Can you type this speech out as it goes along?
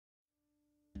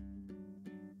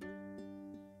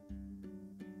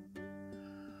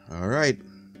All right.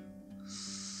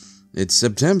 It's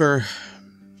September.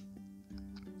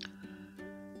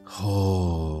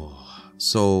 Oh,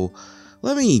 so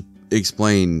let me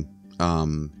explain a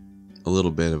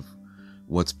little bit of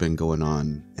what's been going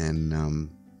on, and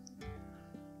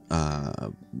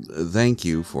thank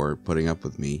you for putting up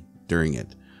with me during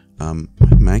it. My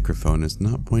microphone is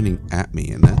not pointing at me,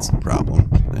 and that's a problem.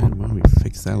 Why don't we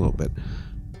fix that a little bit?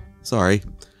 Sorry.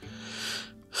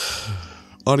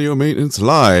 Audio maintenance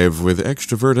live with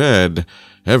Extrovert Ed.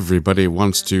 Everybody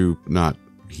wants to not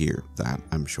hear that,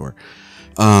 I'm sure.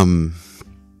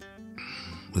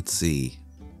 Let's see.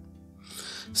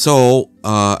 So,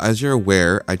 as you're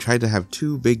aware, I tried to have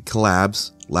two big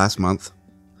collabs last month.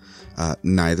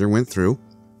 Neither went through.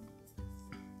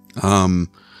 I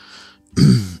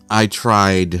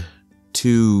tried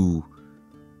two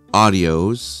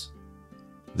audios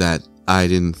that I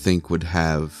didn't think would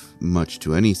have much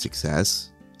to any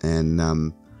success,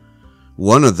 and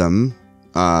one of them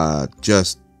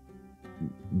just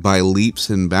by leaps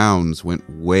and bounds went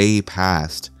way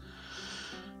past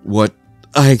what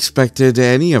I expected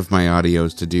any of my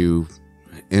audios to do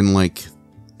in like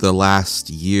the last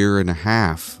year and a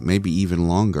half, maybe even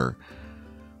longer.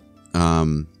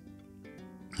 So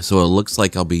it looks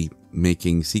like I'll be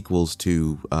making sequels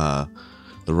to the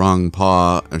Wrong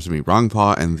Paw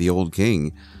and The Old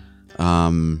King.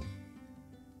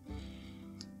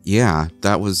 Yeah,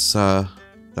 that was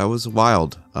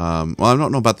wild. Well, I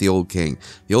don't know about The Old King.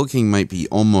 The Old King might be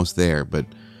almost there, but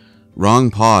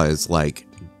Wrong Paw is like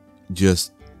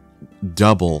just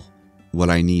double what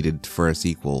I needed for a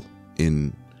sequel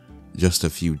in just a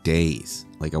few days.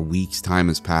 Like a week's time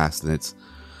has passed, and it's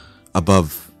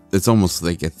above. It's almost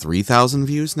like at 3,000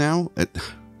 views now,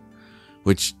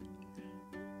 which,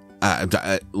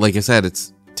 like I said,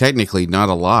 it's technically not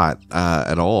a lot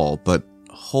at all, but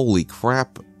holy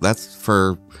crap, that's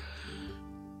for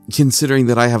considering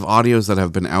that I have audios that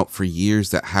have been out for years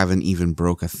that haven't even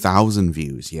broke 1,000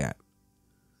 views yet.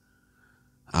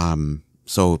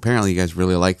 So apparently you guys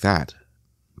really like that,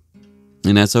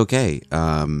 and that's okay.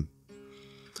 I'm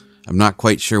not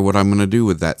quite sure what I'm gonna do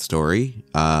with that story,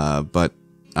 but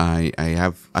I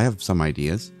have some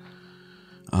ideas.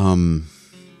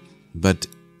 But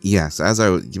yes, as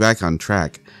I get back on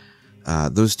track,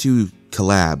 those two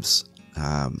collabs,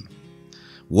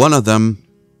 one of them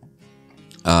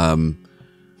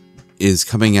is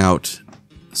coming out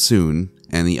soon,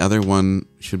 and the other one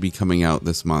should be coming out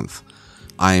this month.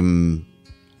 I'm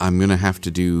gonna have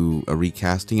to do a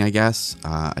recasting, I guess.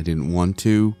 I didn't want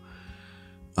to.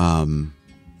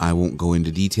 I won't go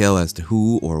into detail as to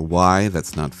who or why.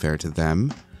 That's not fair to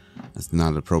them. That's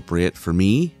not appropriate for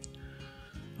me.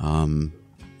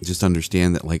 Just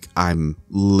understand that, like, I'm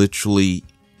literally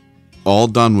all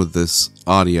done with this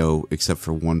audio except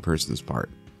for one person's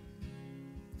part.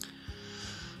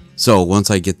 So once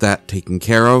I get that taken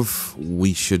care of,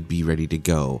 we should be ready to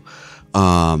go.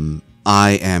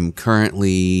 I am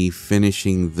currently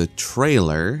finishing the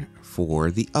trailer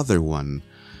for the other one.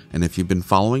 And if you've been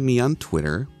following me on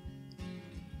Twitter,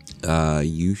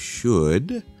 you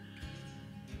should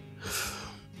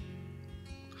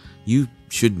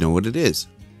know what it is.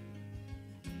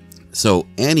 So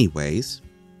anyways,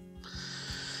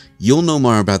 you'll know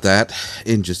more about that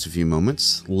in just a few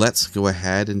moments. Let's go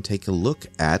ahead and take a look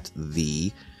at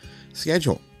the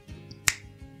schedule.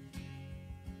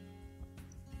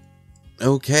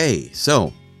 Okay,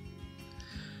 so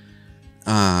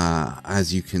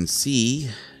as you can see,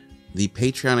 the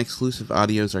Patreon exclusive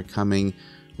audios are coming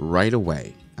right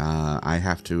away. I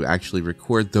have to actually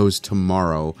record those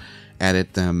tomorrow,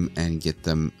 edit them, and get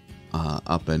them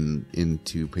up and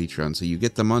into Patreon, so you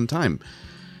get them on time.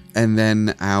 And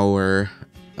then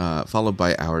followed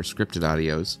by our scripted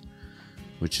audios,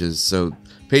 which is, so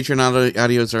Patreon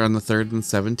audios are on the 3rd and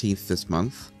 17th this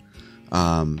month.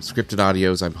 Scripted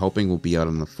audios I'm hoping will be out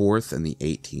on the 4th and the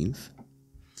 18th.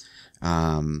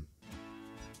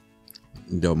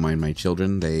 Don't mind my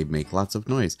children, they make lots of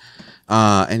noise.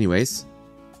 Anyways,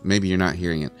 maybe you're not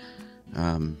hearing it.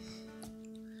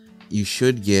 You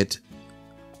should get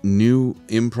new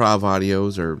improv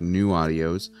audios or new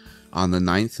audios on the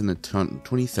 9th and the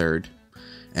 23rd.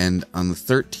 And on the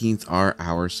 13th are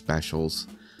our specials.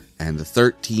 And the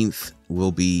 13th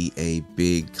will be a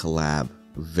big collab.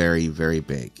 Very, very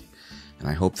big. And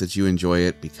I hope that you enjoy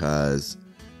it, because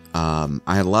I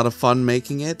had a lot of fun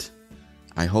making it.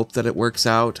 I hope that it works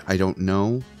out. I don't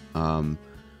know. I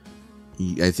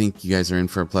think you guys are in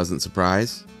for a pleasant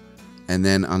surprise. And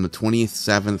then on the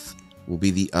 27th will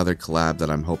be the other collab that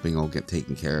I'm hoping I'll get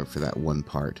taken care of for that one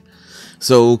part.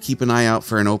 So keep an eye out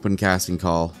for an open casting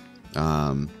call.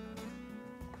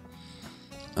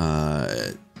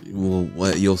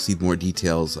 you'll see more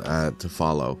details to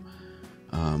follow.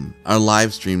 Our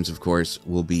live streams, of course,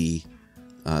 will be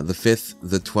the 5th,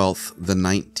 the 12th, the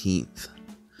 19th.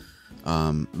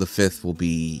 The 5th will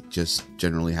be just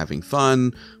generally having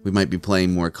fun. We might be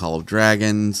playing more Call of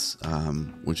Dragons,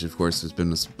 which of course has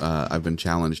been I've been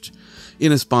challenged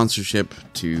in a sponsorship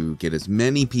to get as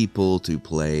many people to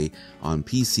play on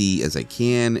PC as I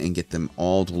can and get them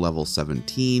all to level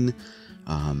 17.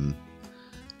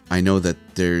 I know that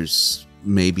there's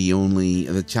maybe only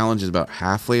the challenge is about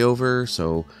halfway over,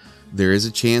 so there is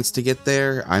a chance to get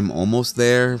there. I'm almost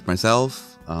there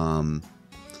myself.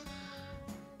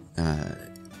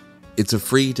 It's a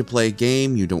free to play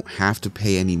game. You don't have to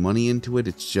pay any money into it.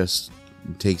 It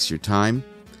takes your time.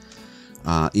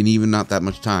 And even not that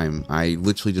much time. I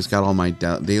literally just got all my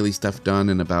daily stuff done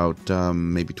in about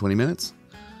maybe 20 minutes.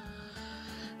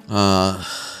 On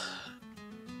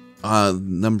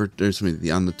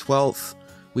the 12th,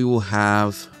 we will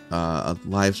have a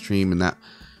live stream, and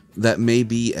that may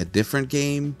be a different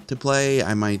game to play.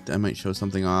 I might show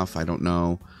something off. I don't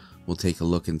know. We'll take a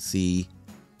look and see.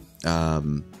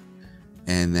 And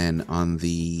then on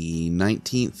the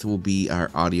 19th will be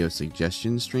our audio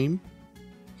suggestion stream.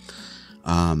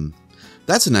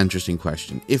 That's an interesting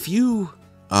question. If you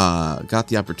got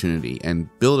the opportunity, and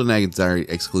Build and Eggs are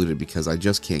excluded because I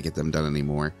just can't get them done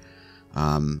anymore.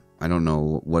 I don't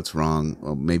know what's wrong.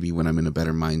 Well, maybe when I'm in a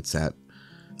better mindset.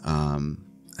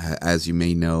 As you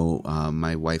may know,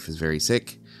 my wife is very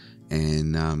sick,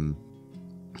 and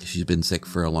she's been sick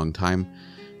for a long time,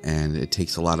 and it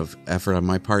takes a lot of effort on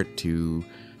my part to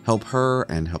help her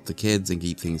and help the kids and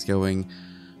keep things going.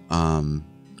 I'm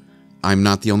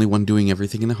not the only one doing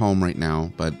everything in the home right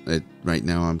now, but right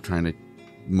now I'm trying to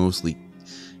mostly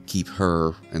keep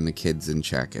her and the kids in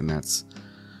check, and that's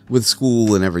with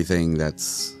school and everything.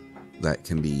 That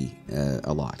can be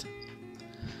a lot.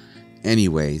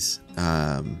 Anyways,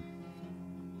 I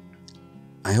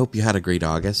hope you had a great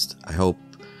August. I hope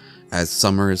as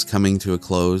summer is coming to a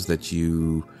close that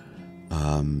you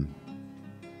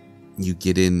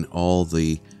get in all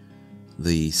the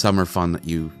summer fun that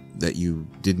you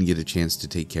didn't get a chance to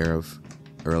take care of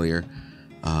earlier.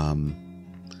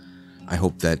 I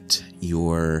hope that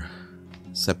your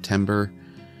September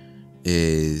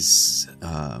is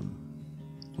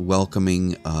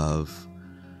welcoming of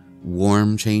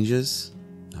warm changes.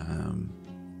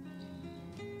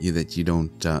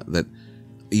 That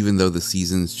even though the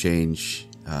seasons change,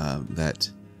 that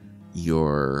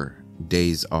your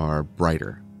days are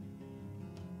brighter.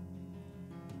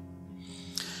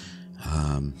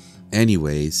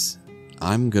 Anyways,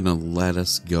 I'm gonna let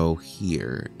us go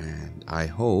here, and I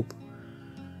hope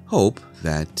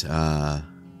that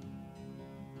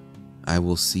I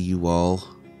will see you all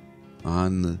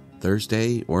on the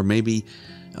Thursday, or maybe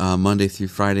Monday through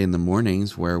Friday in the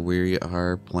mornings, where we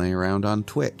are playing around on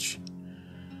Twitch.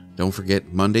 Don't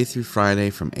forget, Monday through Friday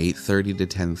from 8:30 to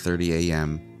 10:30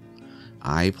 a.m.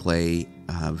 I play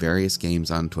various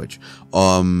games on Twitch.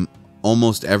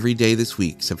 Almost every day this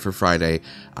week, except for Friday,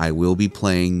 I will be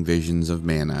playing Visions of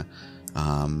Mana,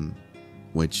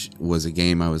 which was a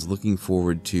game I was looking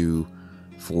forward to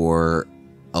for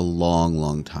a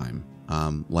long time,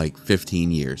 like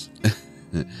 15 years.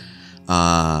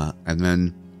 And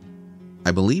then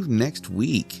I believe next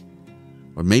week,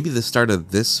 or maybe the start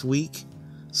of this week,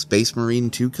 Space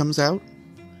Marine 2 comes out,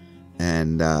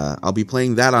 and I'll be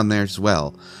playing that on there as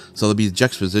well. So there'll be a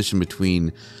juxtaposition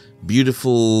between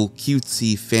beautiful,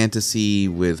 cutesy fantasy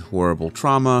with horrible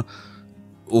trauma,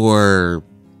 or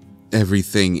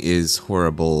everything is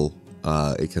horrible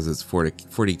because it's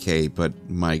 40K, but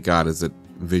my god, is it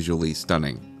visually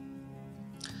stunning.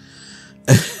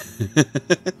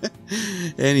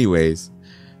 Anyways,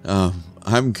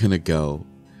 I'm gonna go.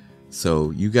 So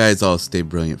you guys all stay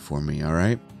brilliant for me,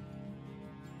 alright?